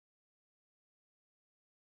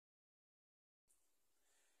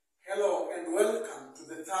Hello and welcome to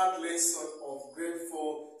the third lesson of Grade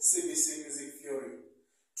 4 CBC Music Theory.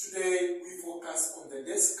 Today we focus on the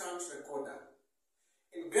Descant Recorder.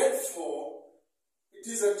 In Grade 4, it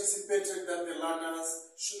is anticipated that the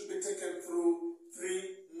learners should be taken through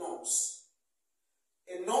 3 notes.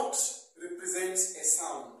 A note represents a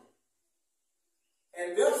sound.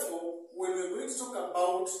 And therefore, when we're going to talk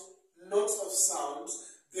about notes of sounds,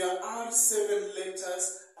 there are 7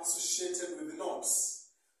 letters associated with notes.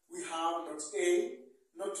 We have note A,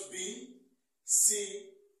 note B, C,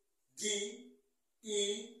 D,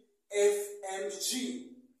 E, F, and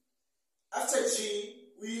G. After G,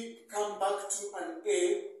 we come back to an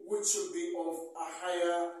A, which will be of a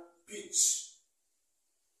higher pitch.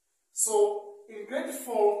 So, in Grade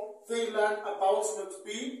 4, they learn about note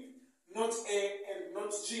B, note A, and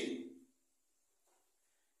note G.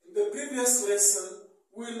 In the previous lesson,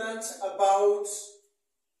 we learned about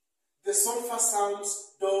the Solfa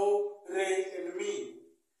Sounds, Do, Re, and Mi.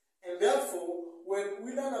 And therefore, when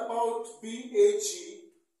we learn about B, A, G,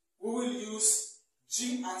 we will use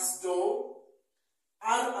G as Do,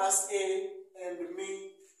 R as A, and Mi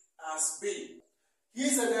as B.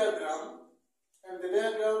 Here's a diagram, and the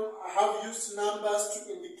diagram I have used numbers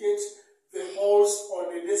to indicate the holes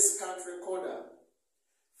on the Descant Recorder.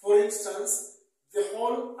 For instance, the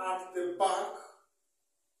hole at the back,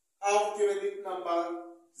 I've given it number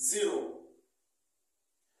 0.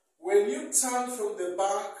 When you turn from the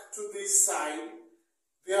back to this side,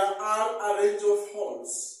 there are a range of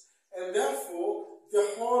holes, and therefore the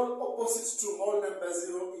hole opposite to hole number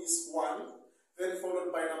 0 is 1, then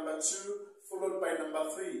followed by number 2, followed by number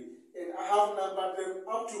 3, and I have numbered them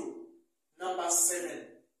up to number 7,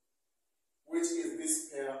 which is this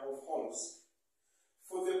pair of holes.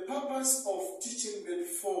 For the purpose of teaching Grade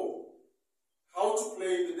 4 how to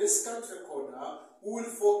play the Descant Recorder, we will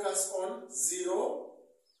focus on 0,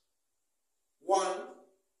 1,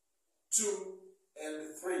 2, and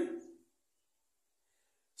 3.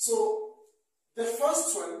 So, the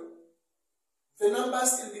first one, the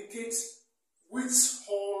numbers indicate which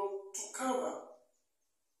hole to cover.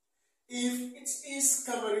 If it is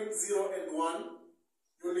covering 0 and 1,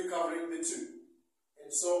 you'll be covering the 2,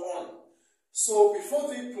 and so on. So,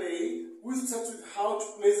 before they play, we'll start with how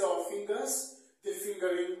to place our fingers, the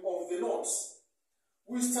fingering of the notes.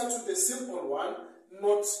 We'll start with the simple one,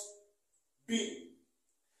 note B.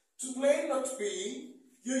 To play note B,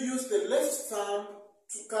 you use the left thumb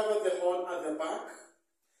to cover the hole at the back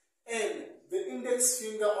and the index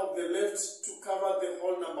finger of the left to cover the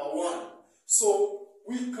hole number 1. So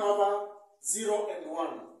we cover 0 and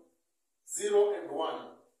 1, 0 and 1,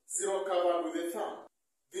 0 covered with the thumb.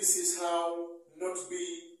 This is how note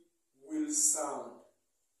B will sound.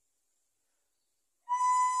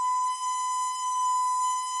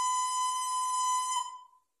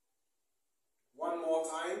 One more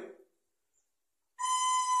time.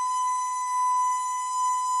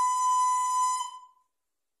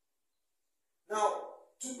 Now,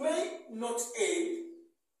 to play note A,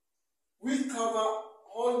 we cover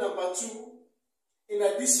hole number 2 in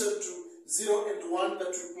addition to 0 and 1 that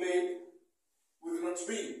we played with note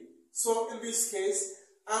B. So, in this case,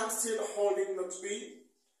 I'm still holding note B.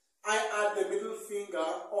 I add the middle finger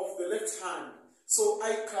of the left hand. So,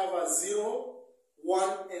 I cover 0,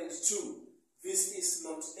 1, and 2. This is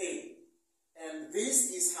note A. And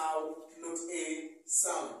this is how note A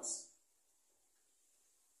sounds.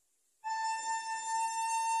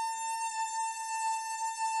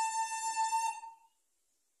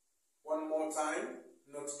 One more time,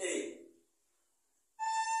 note A.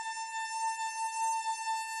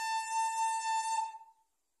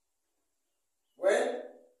 Well,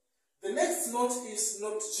 the next note is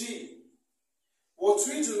note G. What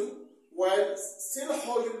we do, while still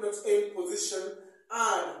holding note A in position,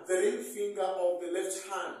 add the ring finger of the left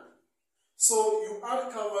hand. So you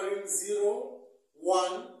are covering 0,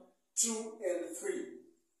 1, 2, and 3.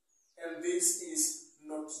 And this is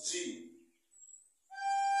note G.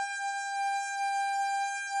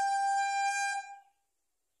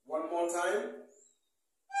 One more time.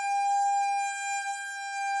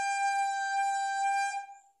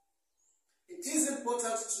 It is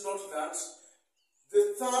important to note that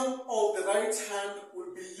the thumb of the right hand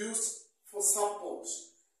will be used for support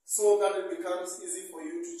so that it becomes easy for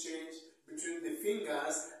you to change between the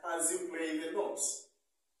fingers as you play the notes.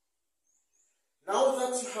 Now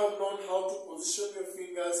that you have known how to position your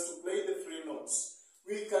fingers to play the 3 notes,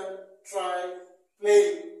 we can try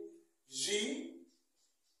playing G,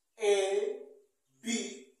 A,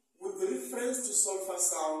 B with reference to Solfa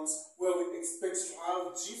Sounds, where we expect to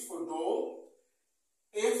have G for Do,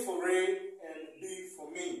 A for Re, and B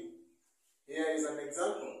for Mi. Here is an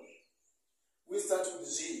example. start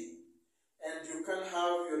with G. And you can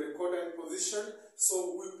have your recorder in position,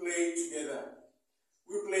 so we play together.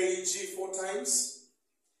 We play G 4 times,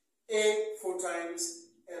 A 4 times,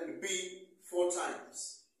 and B 4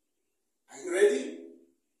 times. Are you ready?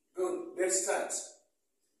 Good. Let's start.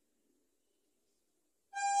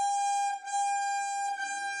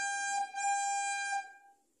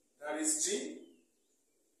 That is G.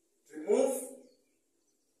 Remove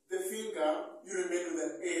the finger, you remain with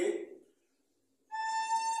an A.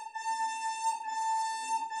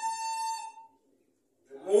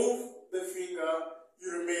 Remove the finger,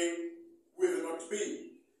 you remain with a note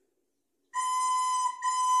B.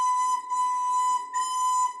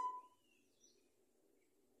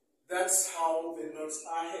 That's how the notes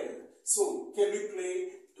are held. So, can we play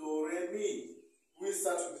Do, Re, Mi? We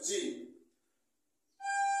start with G.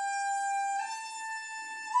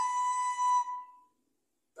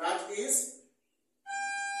 That is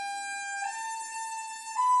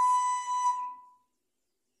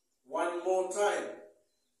one more time.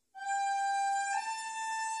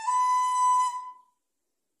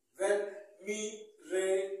 Then Mi,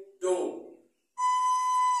 Re, Do.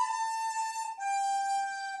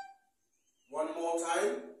 One more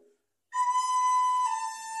time.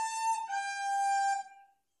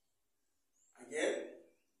 Again.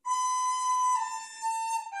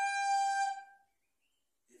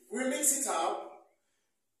 If we mix it up,